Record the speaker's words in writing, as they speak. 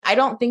I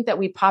don't think that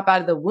we pop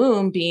out of the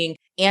womb being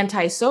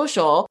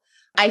antisocial.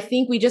 I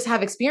think we just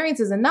have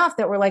experiences enough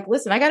that we're like,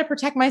 listen, I got to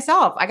protect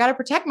myself. I got to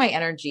protect my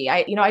energy.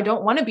 I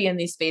don't want to be in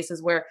these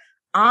spaces where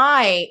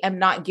I am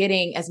not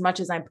getting as much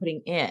as I'm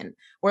putting in,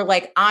 where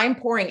like I'm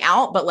pouring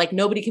out, but like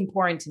nobody can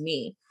pour into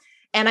me.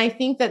 And I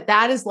think that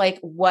that is like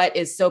what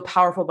is so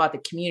powerful about the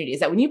community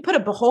is that when you put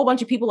a whole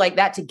bunch of people like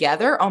that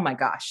together, oh my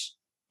gosh,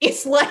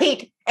 it's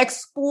like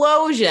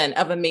explosion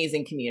of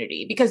amazing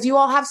community because you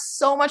all have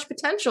so much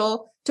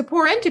potential to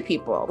pour into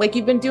people. Like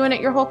you've been doing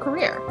it your whole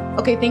career.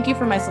 Okay. Thank you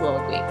for my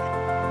soliloquy.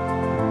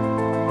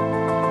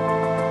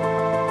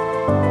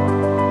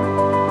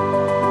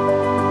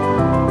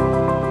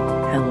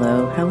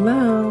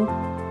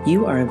 Hello.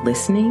 You are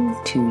listening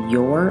to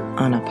Your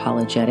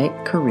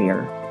Unapologetic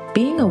Career.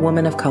 Being a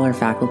woman of color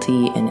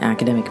faculty in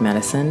academic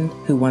medicine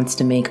who wants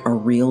to make a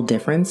real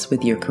difference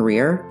with your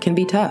career can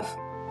be tough.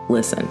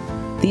 Listen,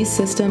 these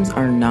systems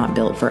are not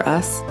built for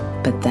us,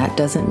 but that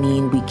doesn't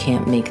mean we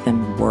can't make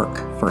them work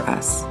for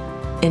us.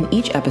 In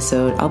each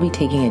episode, I'll be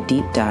taking a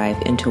deep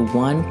dive into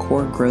one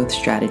core growth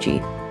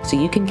strategy so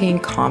you can gain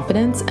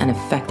confidence and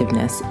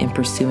effectiveness in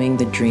pursuing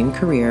the dream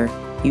career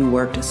you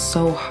worked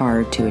so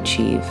hard to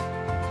achieve.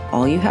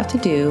 All you have to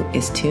do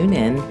is tune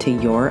in to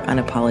Your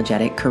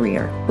Unapologetic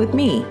Career with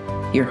me,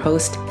 your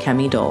host,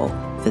 Kemi Dole,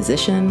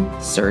 physician,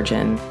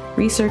 surgeon,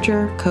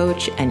 researcher,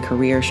 coach, and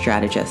career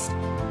strategist,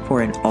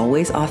 for an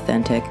always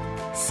authentic,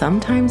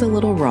 sometimes a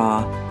little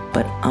raw,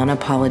 but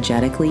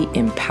unapologetically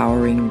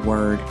empowering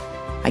word.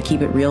 I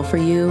keep it real for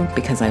you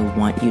because I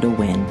want you to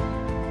win.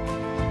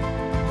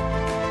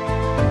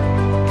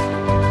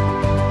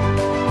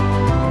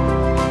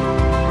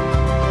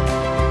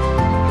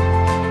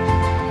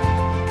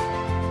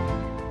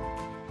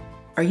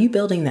 Are you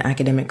building the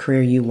academic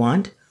career you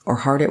want, or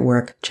hard at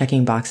work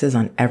checking boxes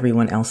on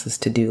everyone else's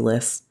to-do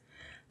lists?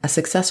 A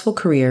successful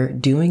career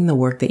doing the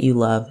work that you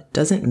love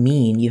doesn't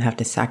mean you have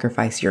to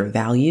sacrifice your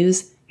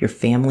values, your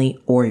family,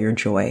 or your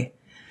joy.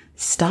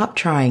 Stop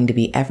trying to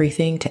be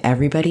everything to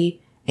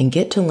everybody and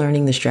get to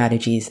learning the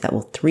strategies that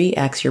will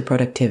 3x your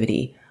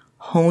productivity,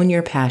 hone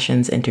your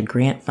passions into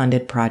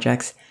grant-funded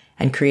projects,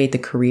 and create the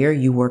career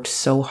you worked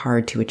so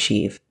hard to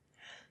achieve.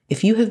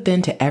 If you have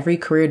been to every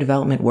career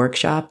development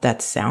workshop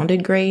that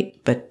sounded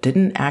great, but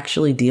didn't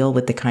actually deal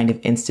with the kind of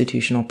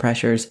institutional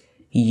pressures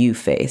you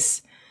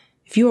face,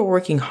 if you are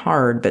working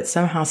hard but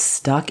somehow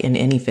stuck in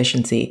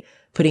inefficiency,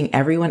 putting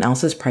everyone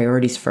else's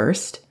priorities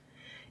first,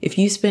 if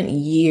you spent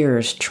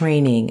years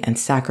training and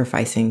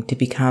sacrificing to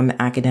become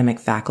academic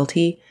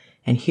faculty,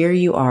 and here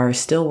you are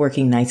still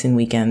working nights and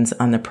weekends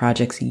on the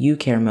projects you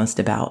care most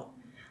about,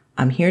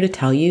 I'm here to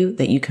tell you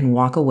that you can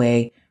walk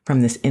away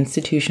from this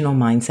institutional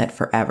mindset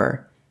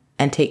forever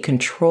and take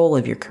control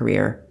of your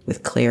career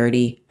with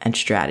clarity and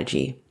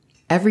strategy.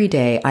 Every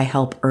day, I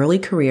help early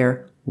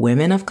career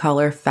women of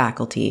color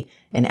faculty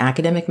in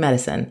academic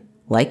medicine,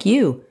 like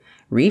you,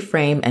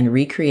 reframe and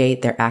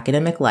recreate their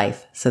academic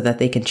life so that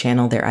they can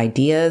channel their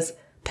ideas,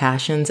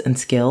 passions, and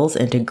skills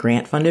into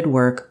grant-funded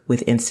work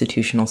with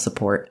institutional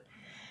support.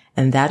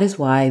 And that is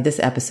why this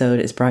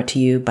episode is brought to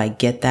you by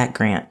Get That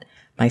Grant,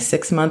 my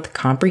 6-month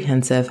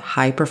comprehensive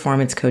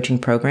high-performance coaching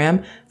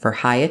program for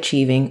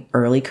high-achieving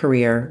early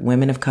career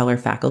women of color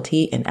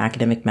faculty in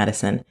academic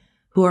medicine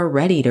who are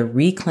ready to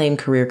reclaim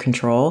career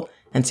control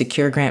and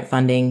secure grant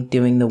funding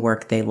doing the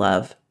work they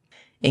love.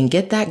 In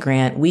Get That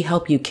Grant, we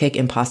help you kick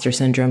imposter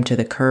syndrome to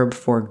the curb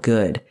for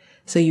good,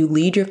 so you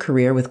lead your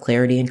career with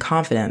clarity and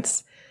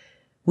confidence.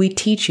 We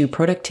teach you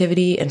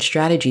productivity and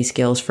strategy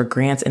skills for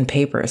grants and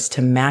papers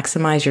to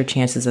maximize your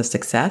chances of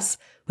success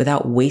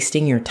without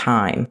wasting your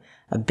time,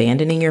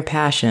 abandoning your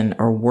passion,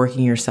 or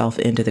working yourself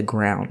into the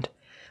ground.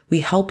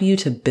 We help you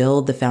to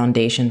build the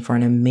foundation for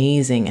an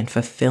amazing and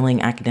fulfilling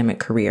academic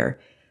career,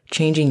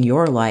 changing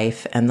your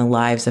life and the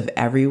lives of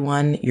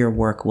everyone your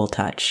work will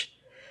touch.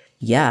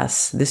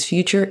 Yes, this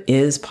future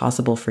is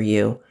possible for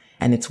you,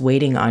 and it's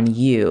waiting on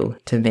you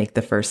to make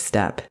the first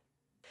step.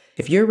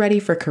 If you're ready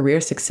for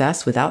career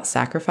success without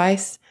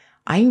sacrifice,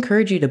 I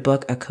encourage you to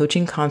book a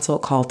coaching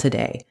consult call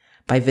today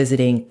by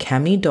visiting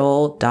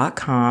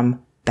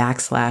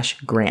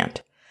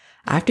kemidole.com/grant.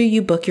 After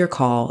you book your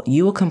call,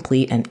 you will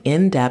complete an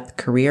in-depth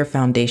career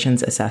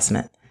foundations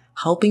assessment,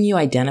 helping you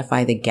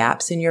identify the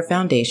gaps in your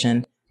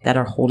foundation that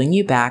are holding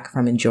you back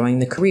from enjoying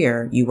the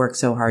career you work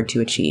so hard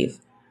to achieve.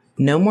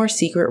 No more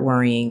secret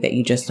worrying that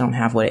you just don't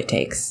have what it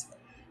takes.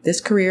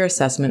 This career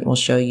assessment will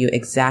show you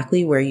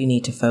exactly where you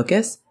need to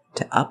focus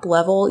to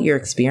up-level your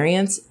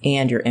experience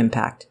and your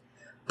impact.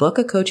 Book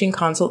a coaching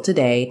consult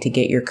today to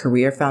get your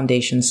career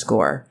foundation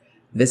score.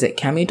 Visit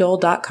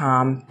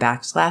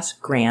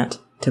kemidole.com/grant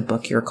to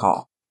book your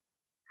call.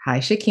 Hi,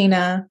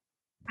 Shakina.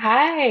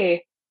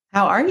 Hi.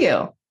 How are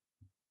you?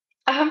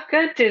 I'm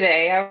good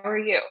today. How are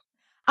you?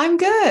 I'm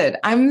good.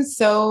 I'm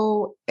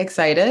so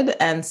excited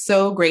and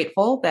so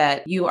grateful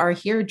that you are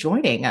here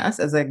joining us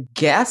as a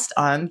guest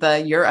on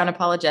the Your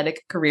Unapologetic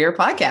Career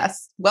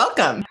podcast.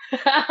 Welcome.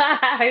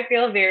 I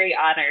feel very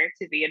honored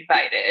to be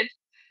invited.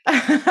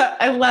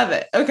 I love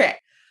it. Okay.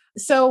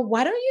 So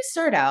why don't you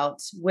start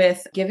out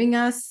with giving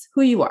us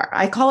who you are?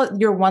 I call it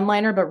your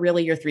one-liner, but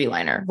really your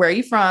three-liner. Where are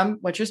you from?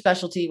 What's your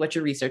specialty? What's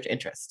your research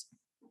interest?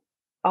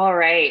 All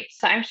right.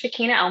 So I'm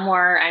Shakina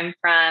Elmore. I'm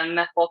from,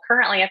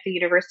 currently at the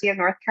University of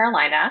North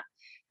Carolina.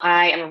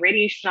 I am a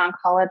radiation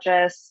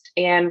oncologist,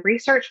 and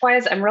research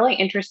wise, I'm really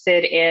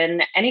interested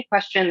in any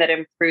question that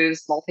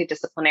improves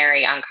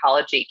multidisciplinary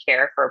oncology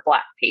care for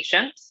Black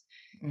patients.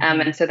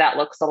 And so that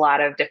looks a lot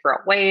of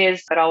different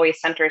ways, but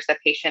always centers the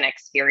patient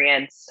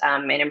experience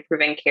in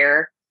improving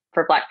care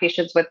for Black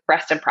patients with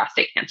breast and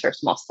prostate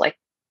cancers mostly.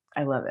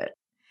 I love it.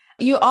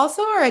 You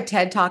also are a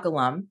TED Talk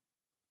alum.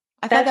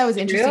 I thought that was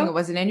interesting. It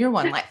wasn't in your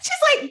one line.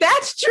 She's like,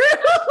 that's true.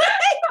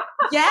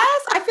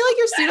 Yes. I feel like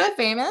you're pseudo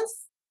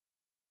famous.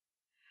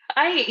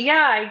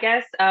 I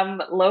guess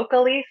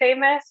locally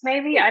famous,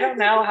 maybe. I don't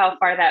know how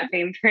far that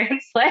fame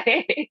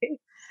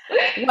translates.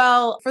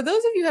 Well, for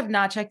those of you who have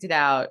not checked it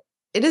out,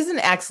 it is an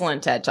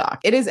excellent TED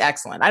Talk. It is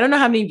excellent. I don't know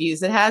how many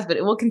views it has, but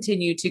it will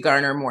continue to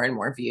garner more and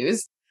more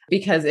views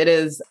because it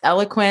is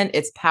eloquent,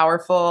 it's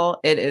powerful,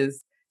 it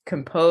is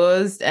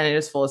composed, and it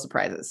is full of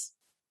surprises.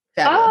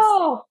 Fabulous.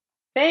 Oh,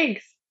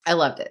 thanks. I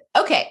loved it.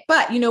 Okay.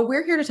 But,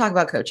 we're here to talk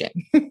about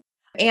coaching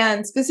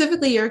and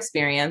specifically your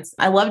experience.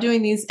 I love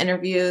doing these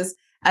interviews.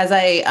 As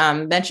I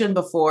mentioned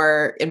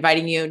before,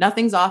 inviting you,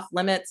 nothing's off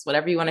limits.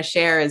 Whatever you want to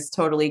share is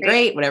totally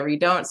great. Whatever you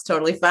don't, it's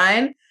totally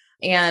fine.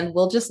 And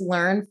we'll just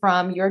learn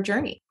from your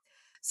journey.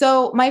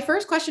 So my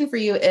first question for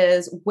you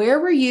is, where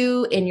were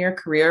you in your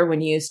career when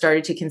you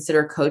started to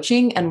consider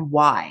coaching, and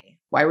why?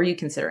 Why were you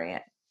considering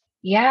it?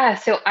 Yeah,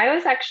 so I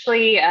was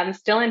actually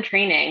still in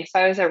training.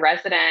 So I was a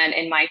resident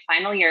in my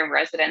final year of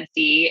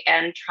residency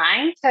and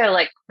trying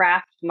to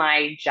craft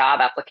my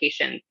job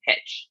application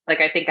pitch.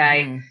 I think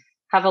I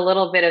have a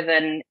little bit of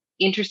an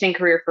interesting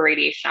career for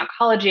radiation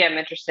oncology. I'm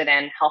interested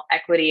in health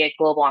equity and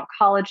global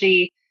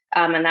oncology.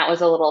 And that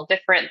was a little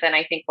different than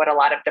I think what a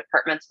lot of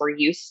departments were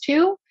used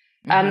to.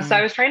 So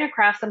I was trying to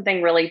craft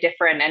something really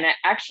different. And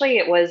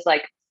it was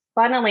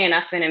funnily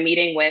enough, in a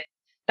meeting with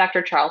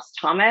Dr. Charles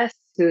Thomas,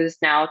 who's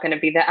now going to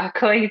be the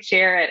outgoing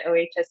chair at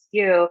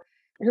OHSU,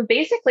 who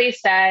basically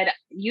said,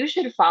 you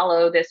should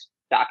follow this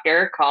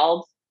doctor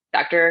called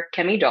Dr.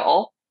 Kemi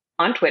Dole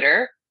on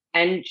Twitter.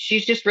 And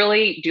she's just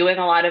really doing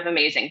a lot of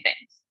amazing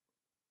things.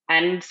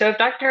 And so if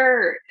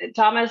Dr.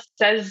 Thomas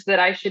says that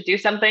I should do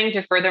something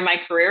to further my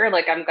career,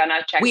 I'm going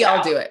to check it out. We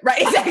all do it.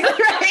 Right. Exactly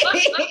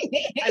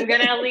right. I'm going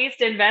to at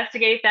least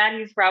investigate that.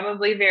 He's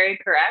probably very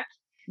correct.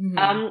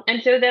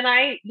 And so then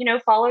I,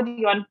 followed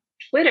you on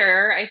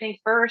Twitter, I think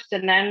first,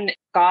 and then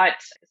got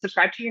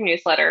subscribed to your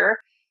newsletter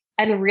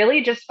and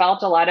really just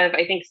felt a lot of,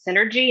 I think,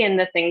 synergy in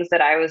the things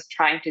that I was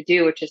trying to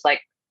do, which is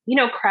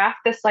craft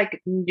this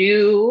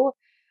new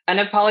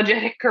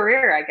unapologetic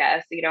career, I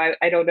guess.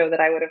 I don't know that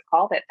I would have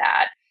called it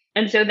that.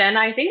 And so then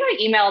I think I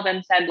emailed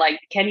and said,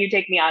 can you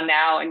take me on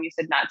now? And you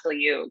said, not till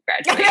you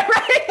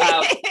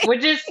graduate,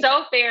 which is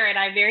so fair. And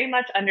I very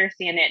much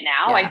understand it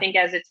now. Yeah. I think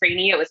as a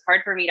trainee, it was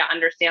hard for me to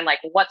understand,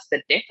 what's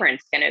the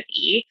difference going to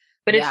be?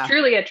 But it's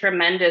truly a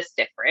tremendous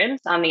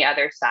difference on the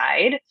other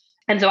side.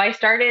 And so I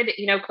started,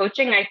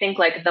 coaching, I think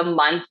the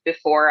month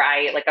before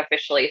I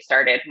officially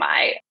started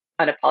my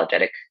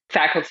unapologetic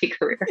faculty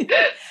career.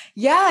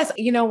 Yes.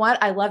 You know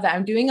what? I love that.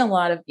 I'm doing a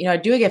lot of,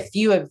 doing a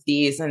few of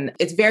these, and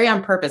it's very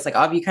on purpose. All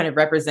of you kind of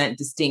represent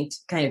distinct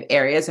kind of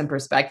areas and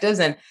perspectives.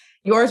 And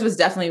yours was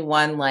definitely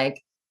one,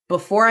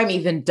 before I'm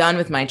even done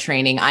with my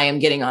training, I am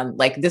getting on,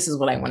 this is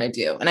what I want to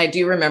do. And I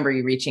do remember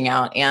you reaching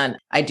out, and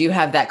I do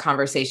have that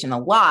conversation a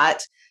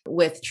lot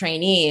with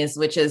trainees,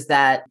 which is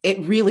that it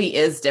really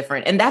is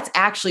different. And that's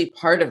actually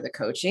part of the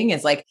coaching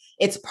is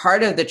it's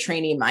part of the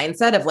trainee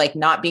mindset of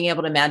not being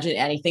able to imagine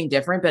anything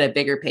different, but a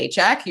bigger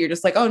paycheck. You're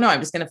just oh no, I'm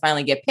just going to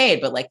finally get paid.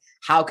 But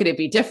how could it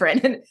be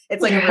different? And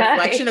it's a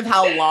reflection of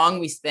how long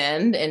we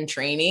spend in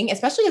training,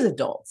 especially as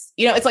adults.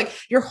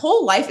 It's your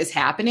whole life is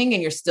happening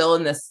and you're still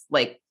in this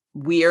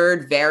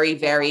weird, very,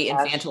 very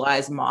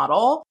infantilized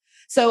model.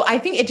 So I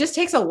think it just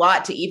takes a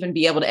lot to even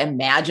be able to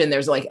imagine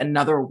there's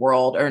another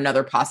world or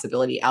another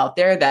possibility out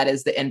there that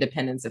is the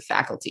independence of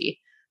faculty.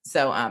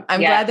 So I'm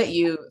glad that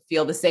you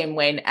feel the same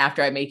way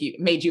after I made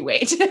you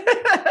wait.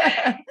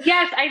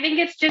 Yes, I think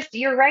it's just,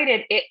 you're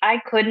right.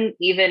 I couldn't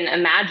even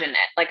imagine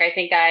it. I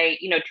think I,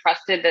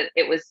 trusted that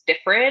it was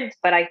different,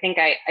 but I think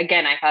I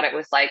thought it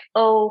was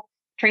oh,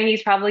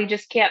 trainees probably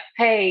just can't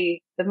pay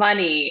the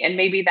money. And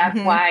maybe that's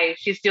why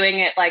she's doing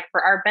it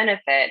for our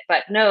benefit.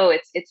 But no,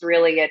 it's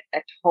really a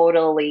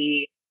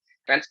totally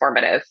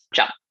transformative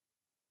jump.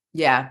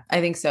 Yeah, I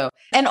think so.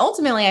 And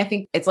ultimately, I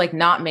think it's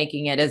not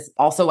making it is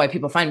also why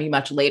people find me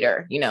much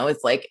later.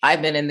 It's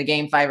I've been in the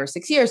game 5 or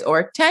 6 years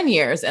or 10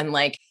 years. And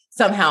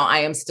somehow I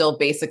am still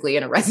basically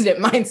in a resident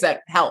mindset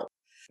help.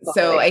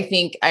 So I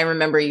think I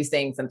remember you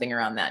saying something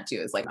around that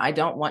too. It's I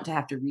don't want to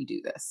have to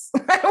redo this.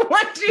 I don't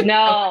want to.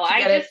 No,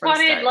 I just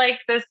wanted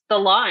the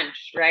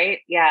launch, right?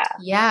 Yeah.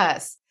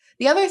 Yes.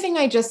 The other thing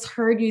I just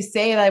heard you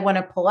say that I want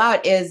to pull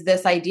out is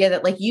this idea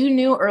that you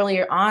knew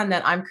earlier on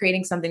that I'm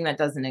creating something that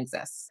doesn't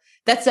exist.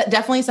 That's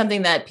definitely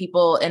something that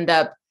people end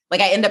up, I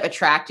end up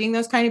attracting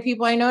those kind of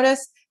people, I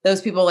notice,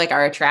 those people like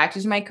are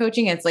attracted to my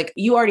coaching. It's like,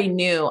 you already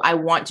knew I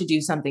want to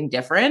do something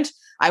different.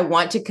 I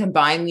want to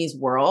combine these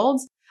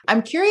worlds.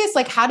 I'm curious,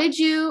 like, how did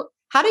you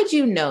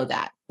know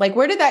that? Like,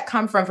 where did that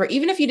come from? For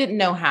even if you didn't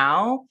know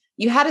how,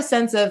 you had a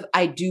sense of,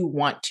 I do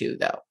want to,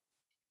 though.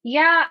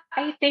 Yeah,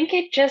 I think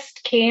it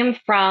just came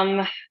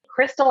from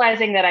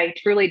crystallizing that I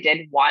truly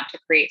did want to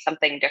create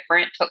something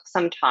different. Took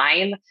some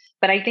time,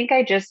 but I think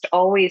I just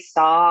always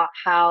saw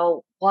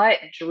how what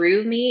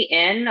drew me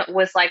in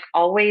was like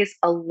always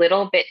a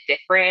little bit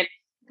different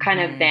kind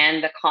of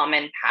than the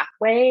common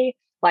pathway.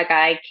 Like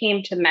I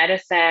came to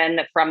medicine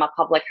from a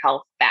public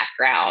health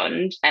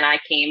background, and I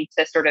came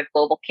to sort of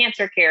global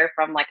cancer care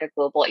from like a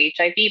global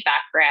HIV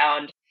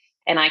background.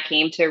 And I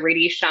came to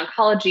radiation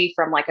oncology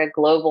from like a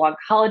global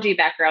oncology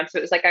background. So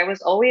it was like I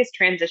was always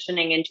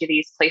transitioning into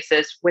these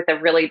places with a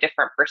really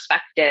different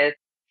perspective.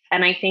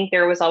 And I think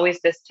there was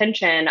always this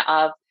tension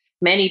of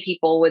many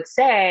people would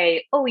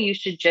say, oh, you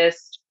should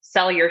just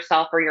sell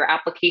yourself or your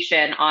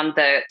application on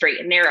the straight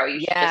and narrow.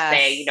 You should just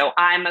say, you know,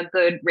 I'm a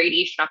good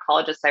radiation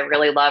oncologist. I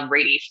really love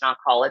radiation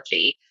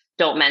oncology.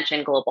 Don't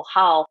mention global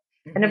health.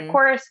 And of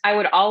course, I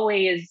would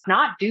always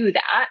not do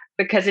that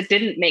because it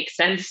didn't make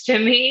sense to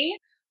me.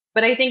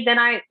 But I think then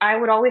I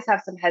would always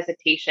have some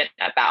hesitation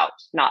about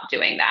not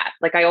doing that.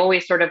 Like I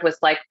always sort of was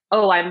like,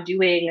 oh, I'm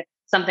doing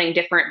something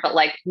different, but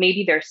like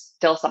maybe there's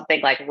still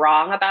something like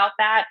wrong about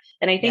that.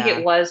 And I think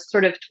it was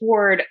sort of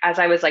toward, as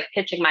I was like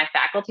pitching my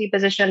faculty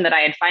position, that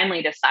I had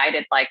finally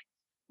decided like,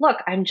 look,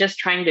 I'm just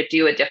trying to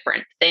do a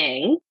different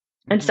thing.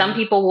 And some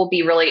people will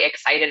be really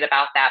excited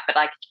about that, but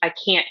like I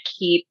can't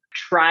keep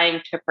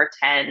trying to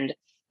pretend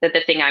that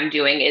the thing I'm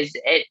doing is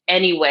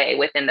any way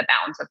within the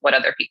bounds of what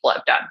other people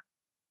have done.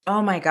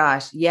 Oh my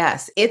gosh.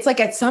 Yes. It's like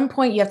at some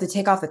point you have to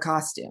take off the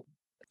costume.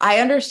 I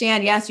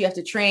understand. Yes, you have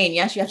to train.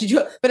 Yes, you have to do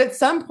it. But at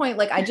some point,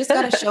 like I just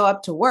got to show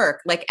up to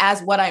work, like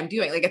as what I'm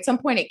doing. Like at some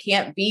point it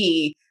can't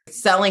be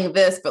selling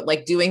this, but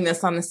like doing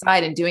this on the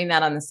side and doing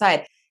that on the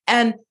side.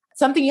 And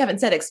something you haven't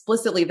said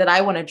explicitly that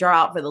I want to draw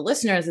out for the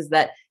listeners is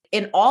that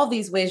in all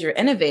these ways you're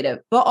innovative,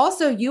 but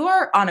also you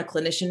are on a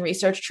clinician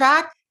research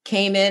track,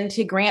 came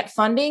into grant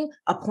funding,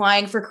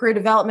 applying for career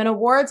development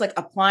awards, like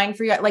applying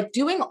for your, like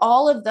doing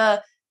all of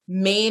the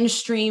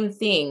mainstream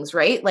things,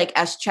 right? Like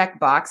as check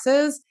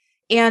boxes.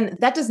 And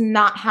that does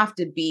not have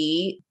to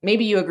be,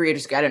 maybe you agree or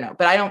disagree, I don't know,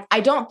 but I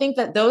don't think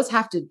that those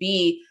have to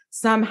be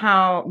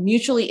somehow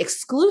mutually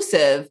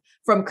exclusive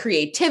from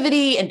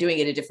creativity and doing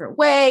it a different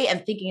way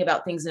and thinking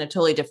about things in a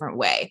totally different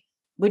way.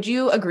 Would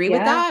you agree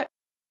with that?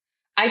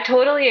 I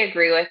totally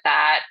agree with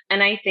that.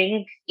 And I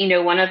think, you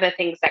know, one of the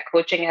things that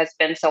coaching has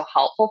been so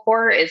helpful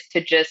for is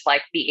to just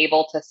like be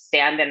able to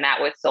stand in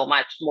that with so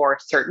much more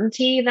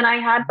certainty than I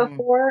had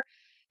before.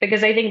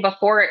 Because I think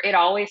before it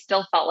always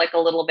still felt like a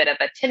little bit of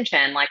a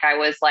tension. Like I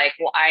was like,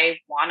 well, I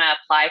want to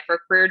apply for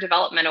career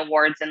development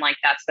awards and like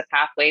that's the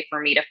pathway for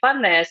me to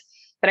fund this.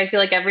 But I feel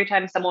like every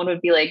time someone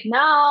would be like, no,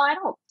 I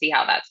don't see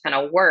how that's going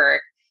to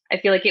work, I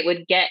feel like it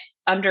would get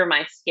under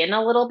my skin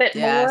a little bit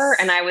more.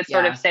 And I would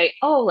sort of say,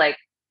 oh, like,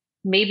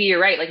 maybe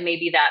you're right. Like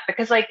maybe that,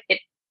 because like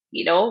it,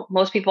 you know,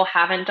 most people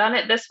haven't done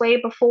it this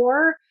way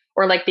before,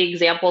 or like the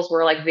examples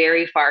were like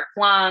very far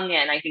flung.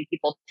 And I think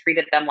people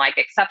treated them like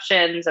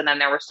exceptions. And then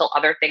there were still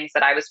other things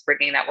that I was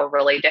bringing that were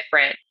really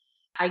different.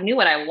 I knew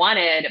what I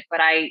wanted, but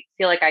I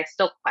feel like I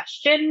still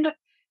questioned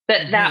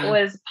that that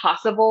was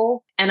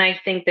possible. And I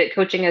think that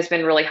coaching has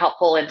been really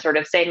helpful in sort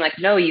of saying like,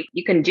 no, you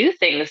can do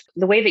things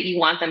the way that you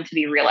want them to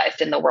be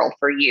realized in the world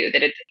for you,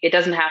 that it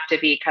doesn't have to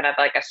be kind of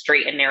like a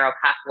straight and narrow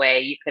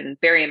pathway. You can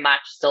very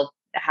much still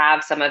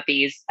have some of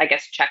these, I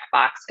guess,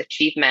 checkbox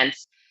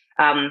achievements,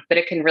 but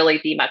it can really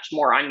be much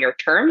more on your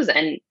terms.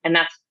 And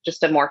that's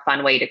just a more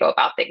fun way to go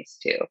about things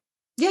too.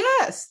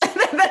 Yes.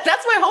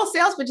 That's my whole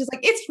sales pitch is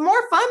like, it's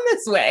more fun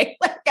this way.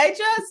 Like I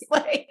just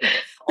like,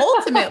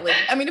 ultimately,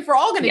 I mean, if we're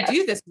all going to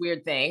do this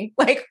weird thing,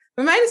 like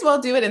we might as well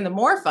do it in the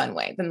more fun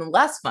way than the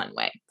less fun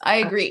way. I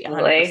agree.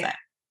 Absolutely. 100%.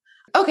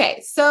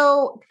 Okay.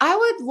 So I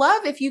would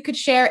love if you could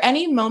share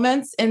any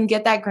moments and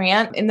Get That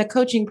Grant in the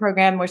coaching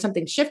program where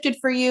something shifted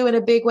for you in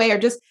a big way, or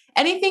just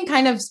anything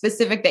kind of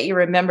specific that you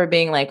remember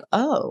being like,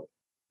 oh,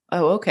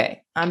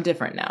 okay, I'm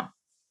different now.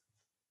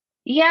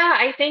 Yeah,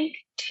 I think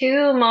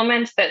two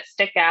moments that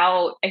stick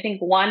out. I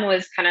think one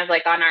was kind of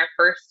like on our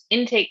first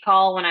intake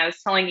call when I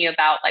was telling you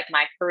about like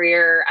my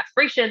career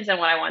aspirations and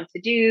what I wanted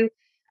to do.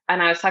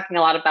 And I was talking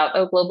a lot about,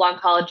 global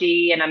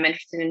oncology, and I'm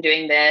interested in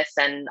doing this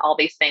and all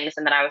these things.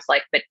 And then I was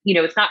like, but you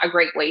know, it's not a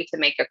great way to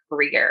make a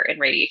career in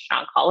radiation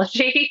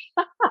oncology.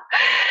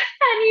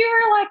 And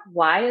you were like,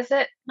 why is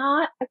it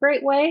not a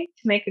great way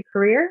to make a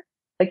career?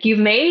 Like you've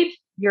made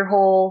your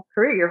whole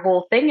career, your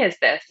whole thing is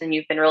this, and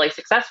you've been really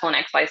successful in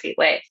XYZ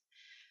ways.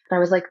 And I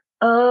was like,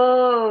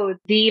 oh,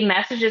 the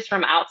messages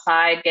from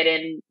outside get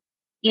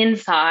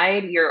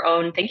inside your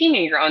own thinking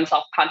and your own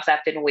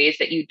self-concept in ways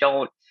that you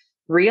don't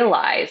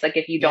realize. Like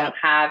if you don't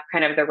have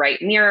kind of the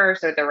right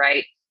mirrors or the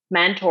right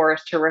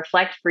mentors to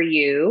reflect for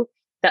you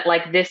that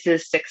like this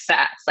is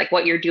success, like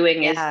what you're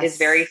doing is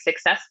very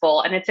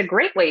successful, and it's a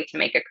great way to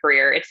make a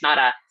career. It's not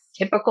a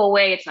typical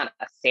way. It's not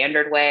a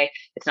standard way.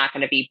 It's not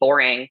going to be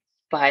boring,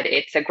 but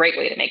it's a great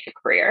way to make a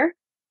career.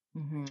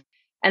 Mm-hmm.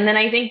 And then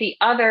I think the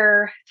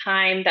other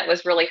time that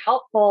was really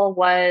helpful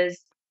was,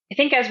 I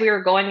think as we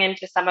were going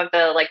into some of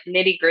the like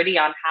nitty gritty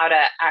on how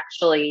to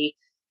actually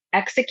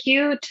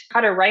execute,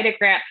 how to write a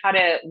grant, how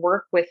to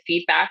work with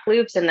feedback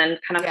loops, and then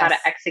kind of how to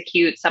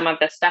execute some of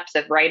the steps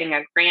of writing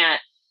a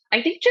grant.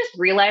 I think just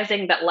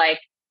realizing that like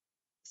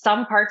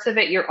some parts of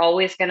it you're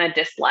always going to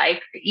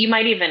dislike. You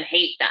might even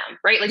hate them,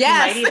 right? Like you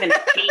might even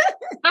hate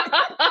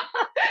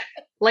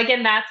like,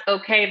 and that's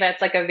okay.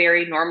 That's like a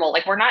very normal,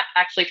 like we're not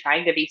actually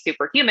trying to be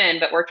superhuman,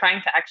 but we're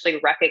trying to actually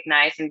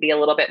recognize and be a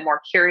little bit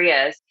more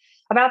curious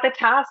about the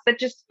tasks that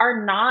just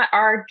are not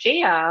our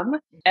jam.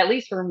 At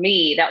least for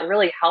me, that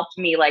really helped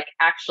me like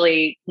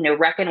actually,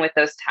 reckon with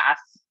those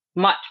tasks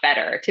much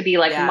better, to be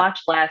like much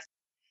less.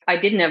 I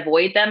didn't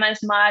avoid them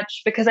as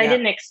much because I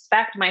didn't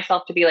expect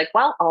myself to be like,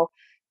 well, I'll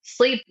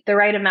sleep the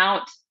right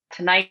amount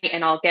tonight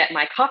and I'll get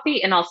my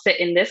coffee and I'll sit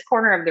in this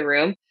corner of the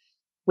room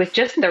with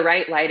just the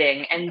right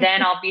lighting, and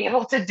then I'll be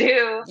able to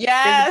do this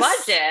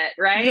budget,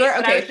 right?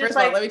 Okay, first of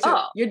all, let me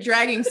tell you, you're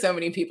dragging so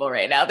many people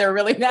right now. They're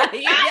really mad at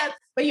you. Yes.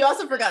 But you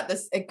also forgot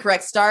this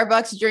correct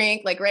Starbucks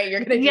drink. Like, right, you're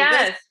going to do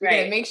this. You're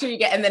going to make sure you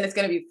get, and then it's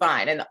going to be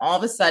fine. And all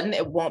of a sudden,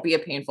 it won't be a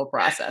painful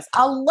process.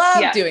 I'll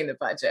love doing the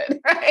budget,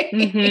 right?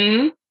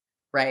 Mm-hmm.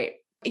 Right.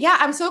 Yeah,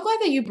 I'm so glad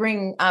that you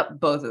bring up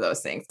both of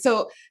those things.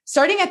 So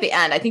starting at the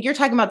end, I think you're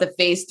talking about the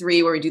phase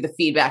 3 where we do the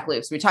feedback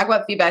loops. We talk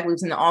about feedback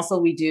loops, and then also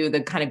we do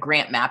the kind of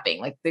grant mapping,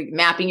 like the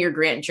mapping your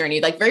grant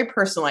journey, like very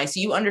personalized.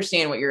 So you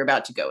understand what you're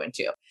about to go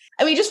into.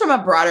 I mean, just from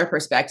a broader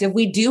perspective,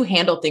 we do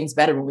handle things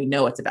better when we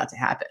know what's about to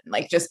happen.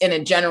 Like just in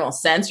a general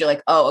sense, you're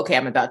like, oh, okay,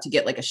 I'm about to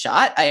get like a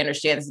shot. I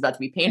understand this is about to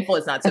be painful.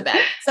 It's not so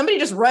bad. Somebody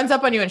just runs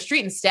up on you in the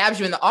street and stabs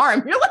you in the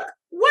arm. You're like,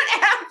 what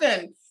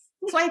happened?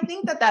 So I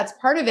think that that's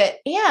part of it.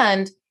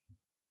 And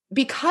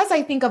because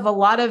I think of a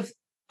lot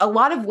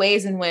of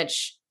ways in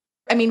which,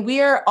 I mean, we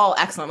are all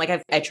excellent. Like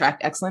I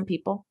attract excellent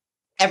people.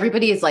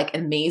 Everybody is like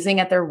amazing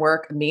at their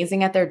work,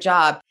 amazing at their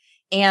job.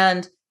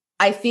 And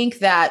I think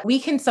that we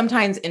can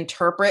sometimes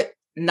interpret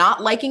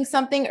not liking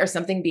something or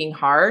something being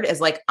hard as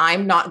like,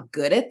 I'm not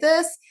good at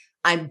this.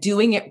 I'm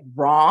doing it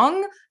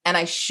wrong and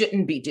I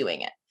shouldn't be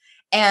doing it.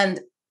 And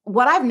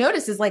what I've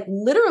noticed is like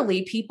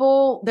literally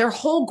people, their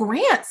whole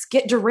grants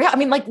get derailed. I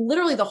mean, like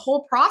literally the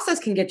whole process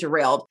can get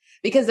derailed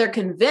because they're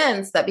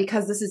convinced that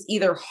because this is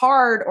either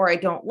hard or I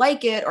don't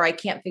like it or I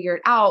can't figure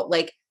it out,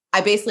 like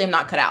I basically am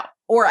not cut out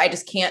or I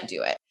just can't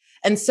do it.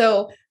 And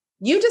so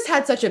you just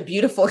had such a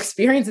beautiful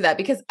experience of that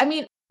because I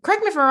mean,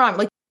 correct me if I'm wrong,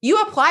 like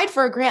you applied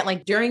for a grant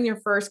like during your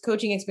first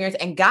coaching experience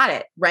and got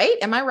it, right?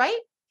 Am I right?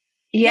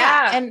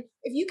 Yeah. And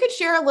if you could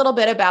share a little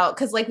bit about,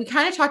 because like we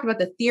kind of talked about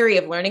the theory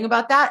of learning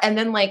about that. And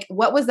then like,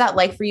 what was that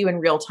like for you in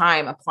real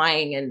time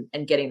applying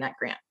and getting that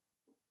grant?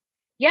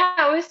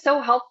 Yeah, it was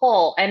so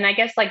helpful. And I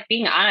guess like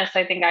being honest,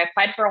 I think I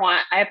applied for one.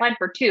 I applied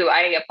for two.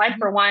 I applied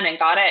for one and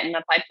got it and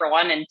applied for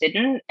one and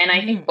didn't. And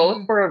I think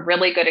both were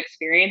really good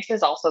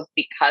experiences also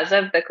because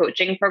of the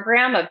coaching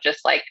program of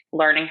just like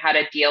learning how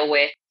to deal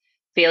with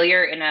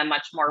failure in a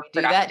much more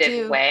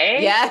productive way.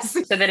 Yes.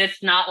 So that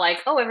it's not like,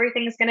 oh,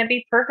 everything's going to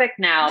be perfect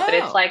now, but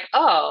it's like,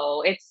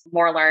 oh, it's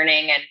more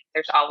learning and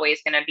there's always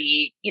going to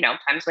be,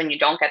 times when you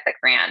don't get the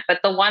grant.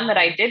 But the one that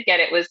I did get,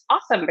 it was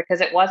awesome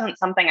because it wasn't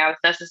something I was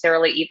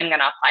necessarily even going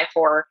to apply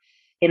for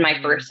in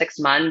my first 6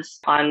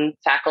 months on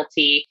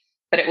faculty,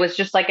 but it was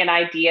just like an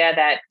idea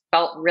that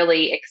felt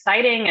really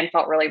exciting and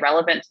felt really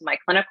relevant to my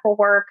clinical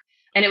work.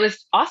 And it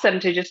was awesome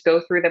to just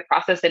go through the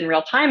process in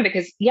real time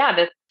because,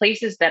 the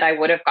places that I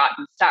would have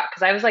gotten stuck,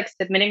 because I was like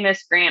submitting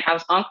this grant, I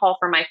was on call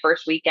for my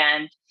first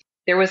weekend.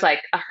 There was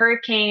like a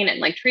hurricane and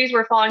like trees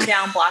were falling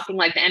down, blocking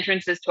like the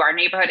entrances to our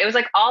neighborhood. It was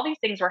like all these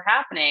things were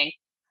happening,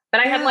 but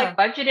I had like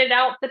budgeted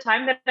out the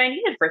time that I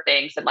needed for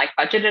things and like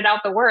budgeted out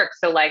the work.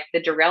 So like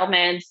the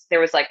derailments, there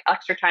was like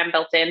extra time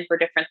built in for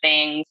different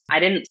things. I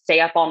didn't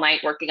stay up all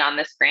night working on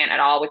this grant at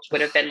all, which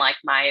would have been like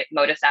my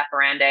modus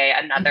operandi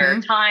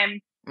another time.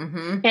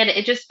 Mm-hmm. And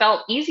it just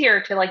felt easier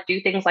to like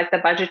do things like the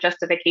budget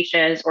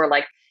justifications or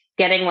like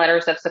getting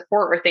letters of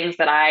support or things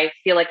that I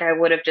feel like I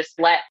would have just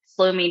let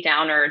slow me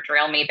down or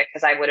derail me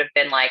because I would have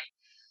been like,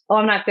 oh,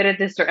 I'm not good at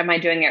this or am I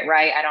doing it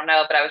right? I don't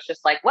know. But I was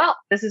just like, well,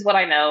 this is what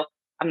I know.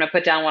 I'm going to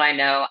put down what I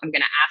know. I'm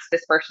going to ask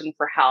this person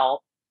for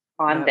help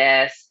on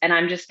this and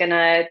I'm just going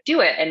to do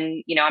it.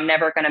 And, I'm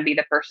never going to be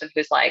the person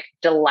who's like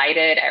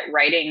delighted at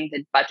writing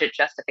the budget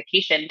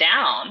justification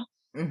down.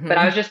 Mm-hmm. But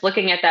I was just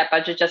looking at that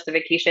budget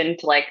justification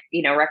to like,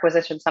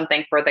 requisition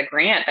something for the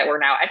grant that we're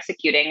now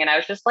executing. And I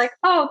was just like,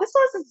 oh, this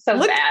wasn't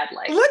so bad.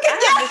 Like, look at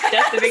this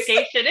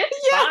justification.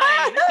 It's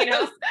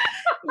fine.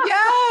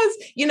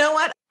 Yes. You know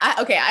what?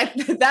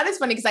 That is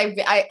funny because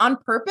I on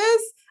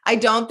purpose, I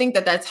don't think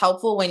that that's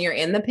helpful when you're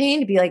in the pain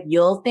to be like,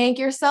 you'll thank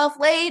yourself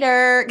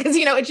later. Because,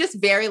 it's just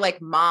very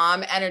like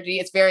mom energy.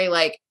 It's very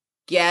like,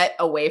 get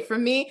away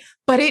from me.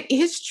 But it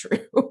is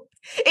true.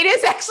 It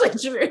is actually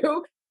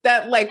true.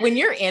 that like when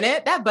you're in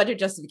it, that budget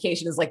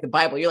justification is like the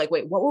Bible. You're like,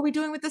 wait, what were we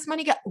doing with this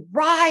money?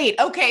 Right.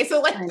 Okay. So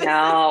like, I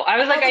know. I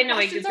was like, I know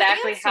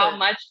exactly how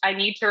much I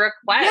need to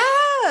request.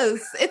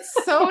 Yes. It's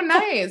so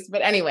nice.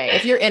 But anyway,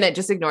 if you're in it,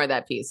 just ignore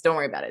that piece. Don't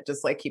worry about it.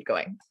 Just like keep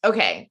going.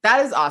 Okay.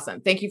 That is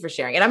awesome. Thank you for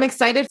sharing. And I'm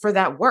excited for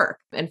that work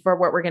and for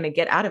what we're going to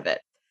get out of it.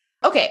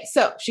 Okay.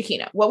 So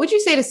Shakina, what would you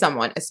say to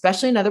someone,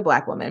 especially another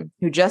Black woman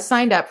who just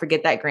signed up for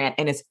Get That Grant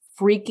and is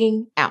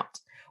freaking out?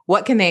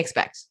 What can they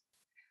expect?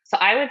 So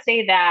I would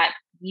say that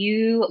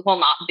you will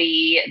not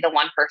be the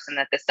one person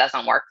that this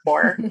doesn't work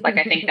for. Like,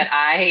 I think that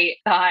I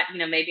thought,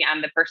 maybe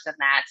I'm the person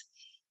that's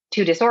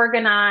too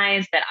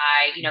disorganized, that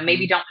I,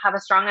 maybe don't have a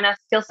strong enough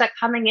skill set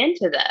coming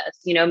into this.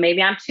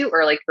 Maybe I'm too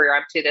early career.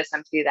 I'm too this,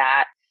 I'm too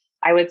that.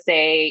 I would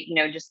say,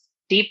 just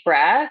deep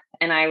breath.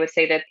 And I would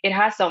say that it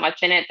has so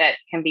much in it that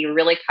can be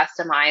really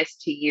customized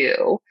to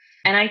you.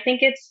 And I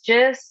think it's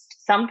just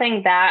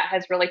something that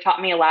has really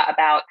taught me a lot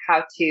about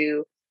how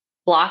to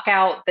block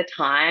out the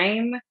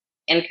time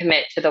and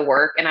commit to the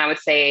work. And I would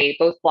say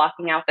both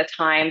blocking out the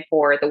time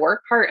for the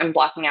work part and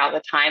blocking out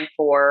the time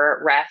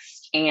for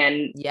rest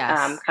and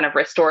kind of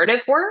restorative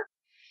work.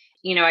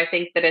 I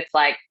think that it's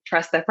like,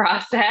 trust the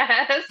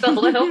process a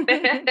little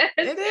bit.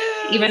 It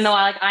is. Even though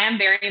I am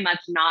very much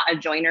not a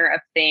joiner of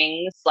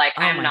things. Like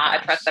I'm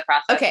not a trust the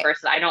process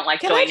person. I don't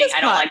like joining.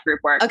 I don't like group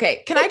work.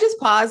 Okay. Can I just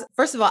pause?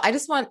 First of all, I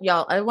just want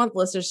I want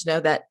listeners to know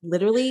that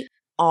literally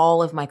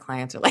all of my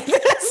clients are like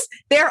this.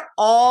 They're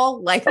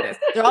all like this.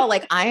 They're all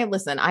like,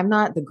 I'm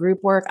not the group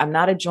work. I'm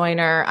not a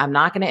joiner. I'm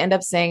not going to end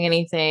up saying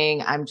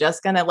anything. I'm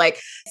just going to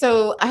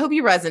so I hope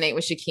you resonate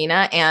with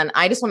Shakina. And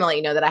I just want to let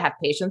you know that I have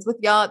patience with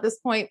y'all at this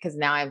point, because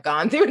now I've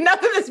gone through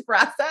enough of this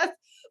process.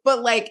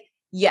 But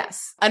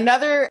yes,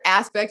 another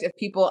aspect of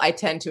people I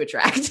tend to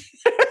attract.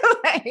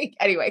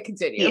 Anyway,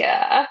 continue.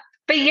 Yeah.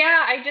 But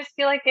yeah, I just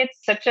feel like it's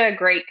such a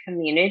great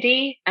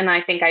community. And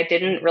I think I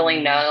didn't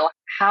really know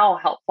how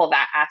helpful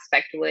that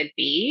aspect would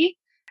be.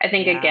 I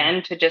think,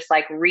 again, to just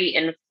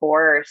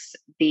reinforce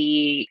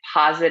the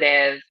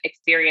positive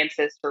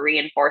experiences, to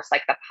reinforce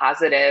the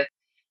positive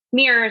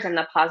mirrors and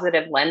the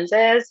positive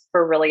lenses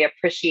for really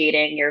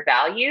appreciating your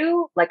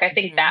value. I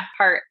think that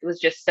part was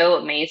just so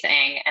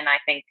amazing. And I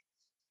think,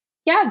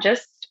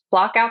 just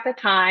block out the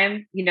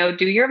time,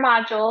 do your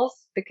modules,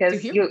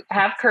 because you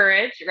have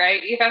courage,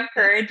 right? You have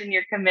courage and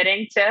you're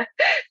committing to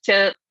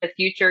the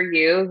future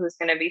you who's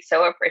going to be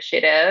so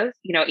appreciative,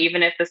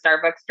 even if the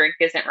Starbucks drink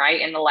isn't right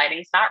and the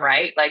lighting's not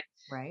right.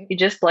 You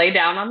just lay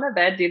down on the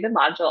bed, do the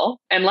module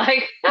and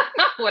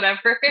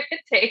whatever it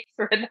takes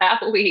for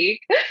that week.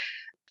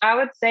 I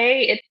would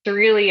say it's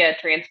really a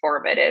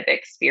transformative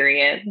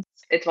experience.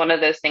 It's one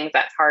of those things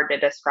that's hard to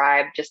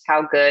describe just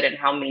how good and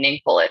how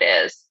meaningful it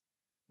is.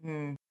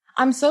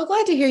 I'm so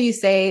glad to hear you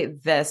say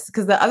this,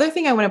 because the other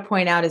thing I want to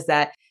point out is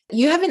that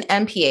you have an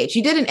MPH.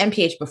 You did an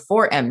MPH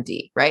before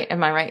MD, right?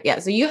 Am I right? Yeah.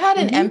 So you had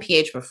an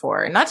MPH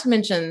before, not to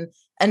mention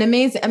an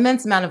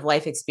immense amount of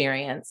life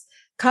experience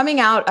coming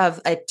out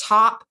of a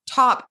top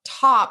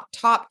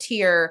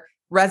tier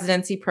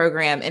residency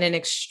program in an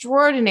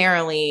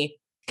extraordinarily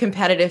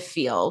competitive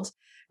field,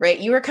 right?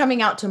 You were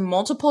coming out to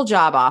multiple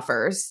job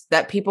offers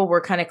that people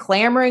were kind of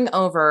clamoring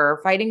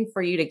over, fighting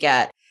for you to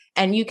get.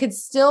 And you could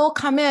still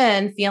come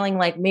in feeling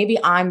like maybe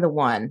I'm the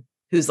one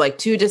who's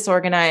too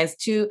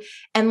disorganized,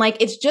 and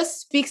it just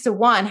speaks to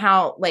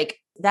how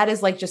that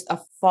is just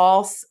a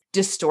false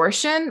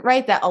distortion,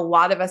 right? That a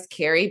lot of us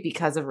carry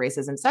because of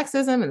racism,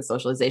 sexism, and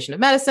socialization of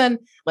medicine,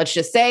 let's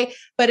just say.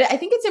 But I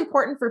think it's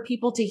important for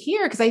people to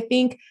hear, because I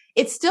think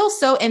it's still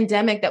so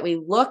endemic that we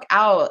look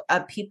out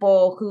at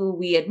people who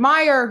we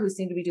admire, who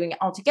seem to be doing it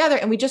all together,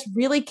 and we just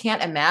really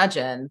can't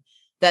imagine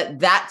that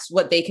that's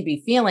what they could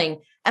be feeling.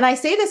 And I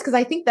say this because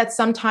I think that's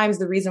sometimes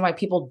the reason why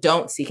people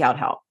don't seek out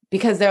help,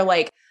 because they're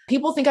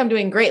people think I'm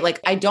doing great.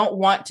 I don't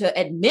want to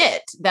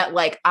admit that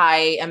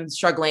I am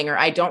struggling, or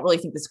I don't really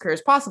think this career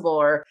is possible,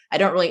 or I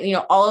don't really,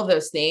 all of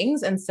those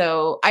things. And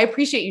so I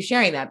appreciate you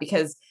sharing that,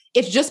 because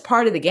it's just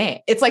part of the game.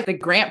 It's like the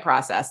grant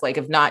process,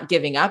 of not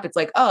giving up. It's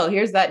oh,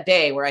 here's that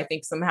day where I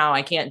think somehow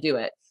I can't do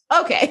it.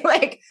 Okay.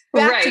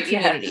 Back to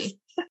community.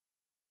 Yes.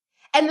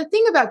 And the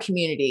thing about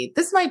community,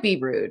 this might be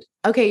rude.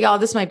 Okay, y'all,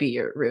 this might be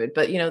rude,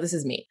 but this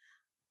is me.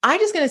 I'm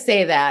just going to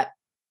say that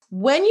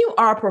when you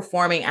are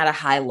performing at a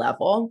high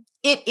level,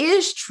 it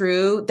is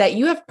true that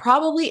you have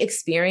probably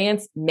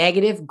experienced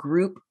negative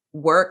group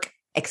work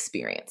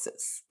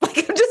experiences. I'm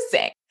just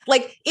saying,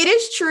 it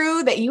is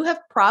true that you have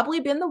probably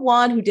been the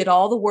one who did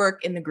all the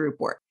work in the group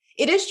work.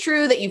 It is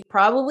true that you've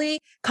probably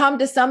come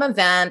to some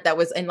event that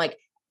was in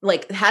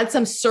had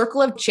some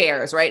circle of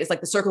chairs, right? It's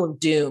the circle of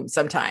doom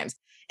sometimes.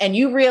 And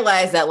you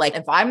realize that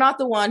if I'm not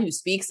the one who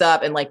speaks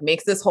up and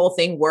makes this whole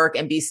thing work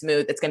and be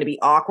smooth, it's going to be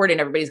awkward and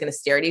everybody's going to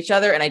stare at each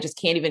other. And I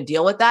just can't even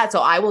deal with that. So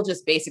I will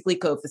just basically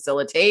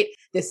co-facilitate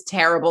this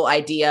terrible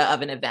idea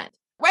of an event,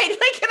 right?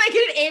 Can I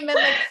get an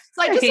amen?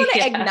 So I just want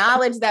to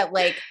acknowledge that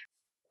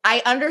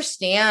I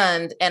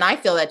understand. And I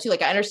feel that too.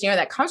 I understand where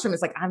that comes from.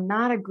 It's I'm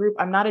not a group.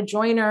 I'm not a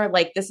joiner.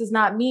 This is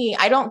not me.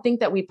 I don't think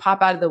that we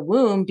pop out of the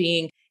womb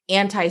being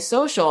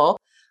antisocial.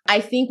 I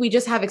think we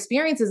just have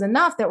experiences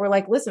enough that we're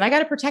like, listen, I got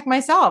to protect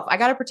myself. I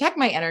got to protect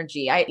my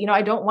energy. I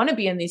don't want to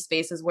be in these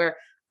spaces where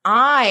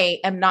I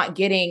am not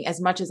getting as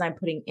much as I'm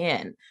putting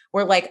in,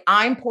 where like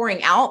I'm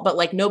pouring out, but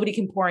like nobody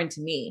can pour into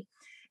me.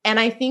 And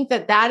I think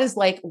that that is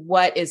like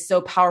what is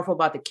so powerful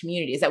about the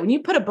community is that when you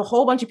put a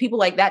whole bunch of people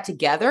like that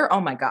together, oh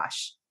my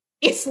gosh,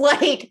 it's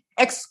like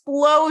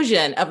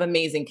explosion of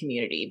amazing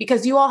community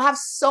because you all have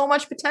so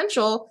much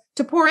potential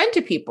to pour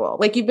into people.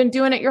 Like you've been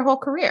doing it your whole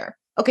career.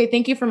 Okay.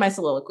 Thank you for my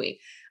soliloquy.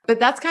 But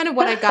that's kind of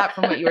what I got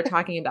from what you were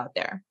talking about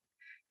there.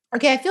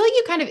 Okay. I feel like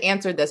you kind of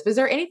answered this, but is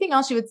there anything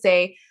else you would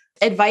say,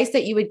 advice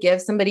that you would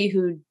give somebody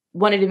who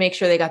wanted to make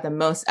sure they got the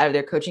most out of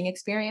their coaching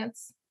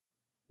experience?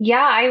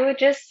 Yeah, I would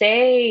just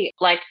say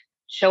like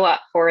show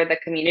up for the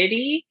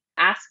community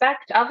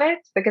aspect of it,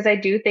 because I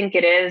do think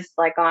it is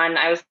like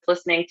I was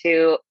listening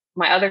to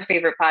my other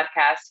favorite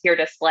podcast, Here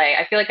to Slay.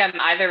 I feel like I'm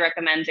either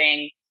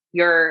recommending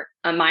your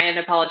My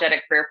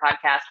Unapologetic Career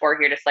podcast or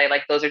Here to Slay.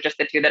 Like those are just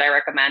the two that I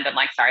recommend. I'm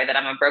like, sorry that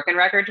I'm a broken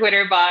record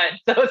Twitter, but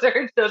those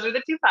are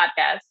the two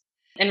podcasts.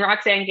 And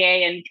Roxane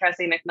Gay and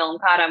Tressie McMillan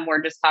Cottom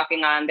were just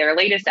talking on their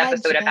latest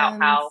episode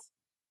about how,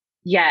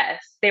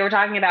 yes, they were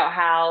talking about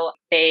how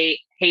they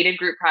hated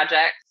group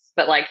projects,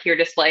 but like Here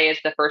to Slay is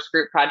the first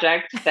group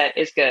project that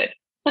is good.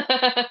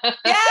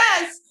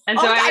 Yes. And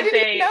so I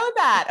didn't even know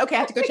that. Okay, I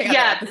have to go check out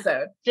that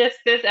episode. Just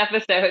this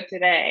episode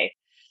today.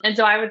 And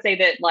so I would say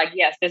that like,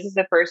 yes, this is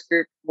the first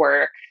group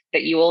work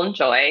that you will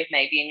enjoy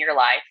maybe in your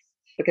life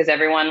because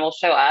everyone will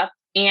show up,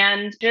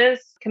 and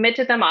just commit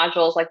to the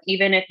modules. Like,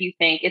 even if you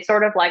think it's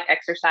sort of like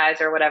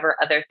exercise or whatever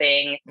other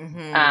thing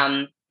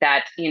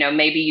that,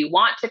 maybe you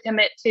want to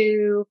commit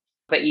to,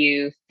 but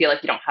you feel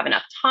like you don't have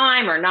enough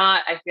time or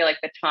not. I feel like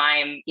the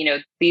time,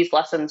 these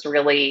lessons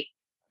really,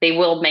 they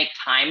will make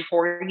time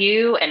for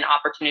you and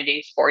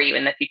opportunities for you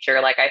in the future.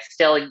 Like I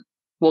still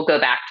will go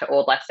back to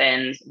old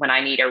lessons when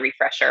I need a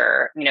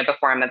refresher,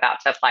 before I'm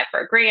about to apply for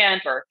a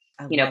grant or,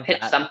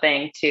 pitch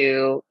something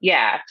to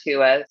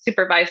a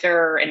supervisor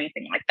or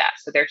anything like that.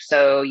 So they're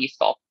so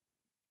useful.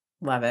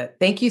 Love it.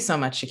 Thank you so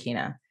much,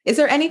 Shakina. Is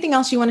there anything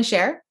else you want to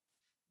share?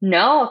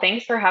 No,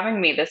 thanks for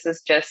having me. This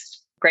is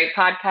just great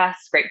podcast,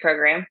 great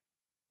program.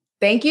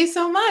 Thank you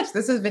so much.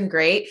 This has been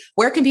great.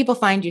 Where can people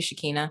find you,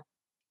 Shakina?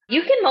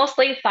 You can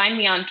mostly find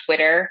me on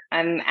Twitter.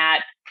 I'm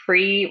at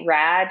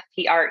PreRad,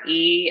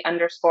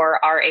 PRE_RAD,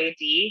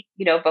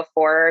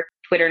 before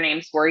Twitter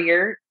names were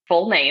your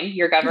full name,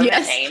 your government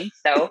name.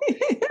 So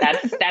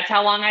that's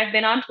how long I've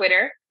been on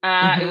Twitter.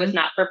 It was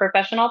not for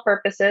professional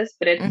purposes,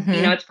 but it's,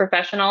 it's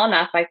professional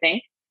enough, I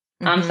think.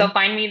 So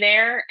find me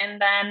there.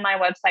 And then my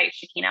website,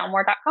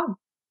 ShakinaElmore.com.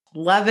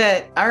 Love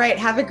it. All right.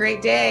 Have a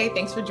great day.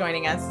 Thanks for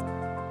joining us.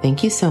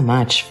 Thank you so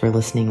much for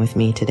listening with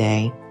me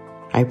today.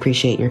 I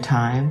appreciate your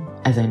time,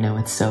 as I know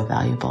it's so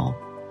valuable.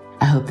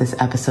 I hope this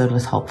episode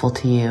was helpful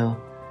to you,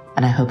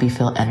 and I hope you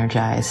feel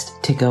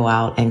energized to go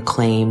out and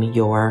claim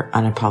your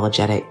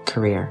unapologetic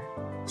career.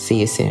 See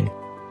you soon.